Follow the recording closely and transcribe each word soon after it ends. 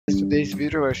today's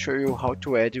video I'll show you how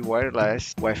to add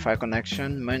wireless Wi-Fi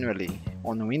connection manually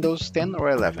on Windows 10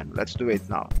 or 11. Let's do it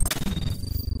now.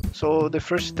 So the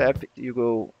first step, you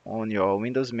go on your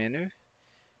Windows menu,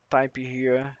 type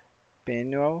here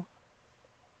panel,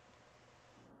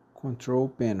 control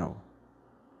panel.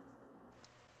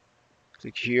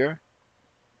 click here.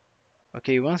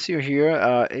 Okay, once you're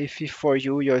here, if for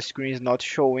you your screen is not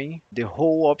showing the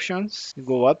whole options, you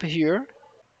go up here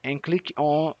and click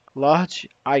on large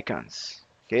icons.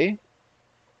 Okay,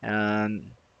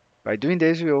 and by doing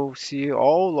this we'll see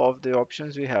all of the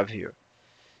options we have here.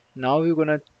 Now we're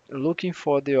gonna looking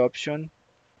for the option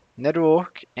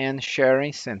network and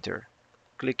sharing center.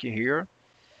 Click here.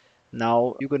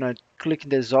 Now you're gonna click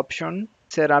this option,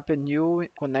 set up a new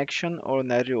connection or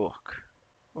network.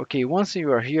 Okay, once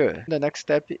you are here, the next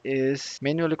step is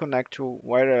manually connect to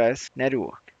wireless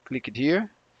network. Click it here,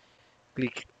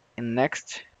 click in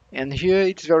next, and here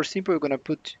it's very simple. You're gonna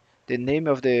put the name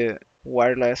of the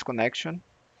wireless connection.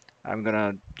 I'm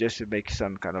gonna just make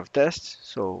some kind of test,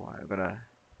 so I'm gonna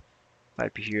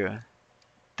type here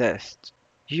test.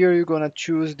 Here you're gonna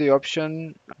choose the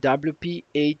option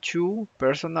WPA2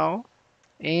 personal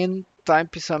and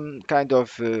type some kind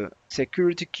of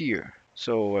security key.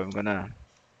 So I'm gonna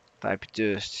type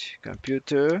just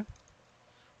computer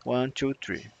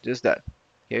 123, just that.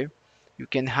 Okay, you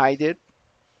can hide it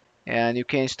and you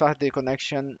can start the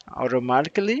connection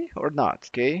automatically or not.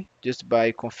 Okay, just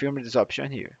by confirming this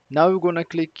option here. Now we're gonna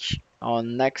click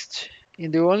on next,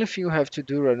 and the only thing you have to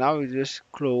do right now is just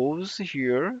close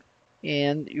here,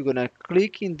 and you're gonna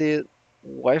click in the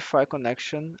Wi-Fi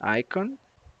connection icon,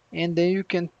 and then you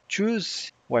can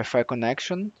choose Wi-Fi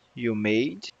connection you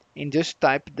made and just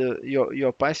type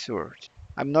your password.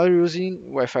 I'm not using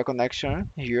Wi-Fi connection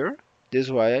here. This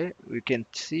is why we can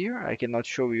see here. I cannot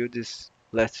show you this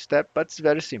last step, but it's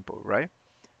very simple, right?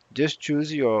 Just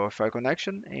choose your Wi-Fi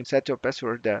connection and set your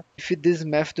password there. If this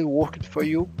method worked for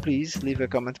you, please leave a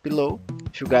comment below.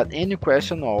 If you got any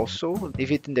question also,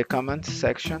 leave it in the comment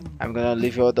section. I'm gonna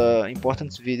leave all the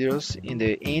important videos in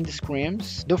the end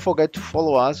screens. Don't forget to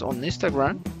follow us on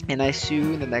Instagram, and I see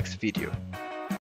you in the next video.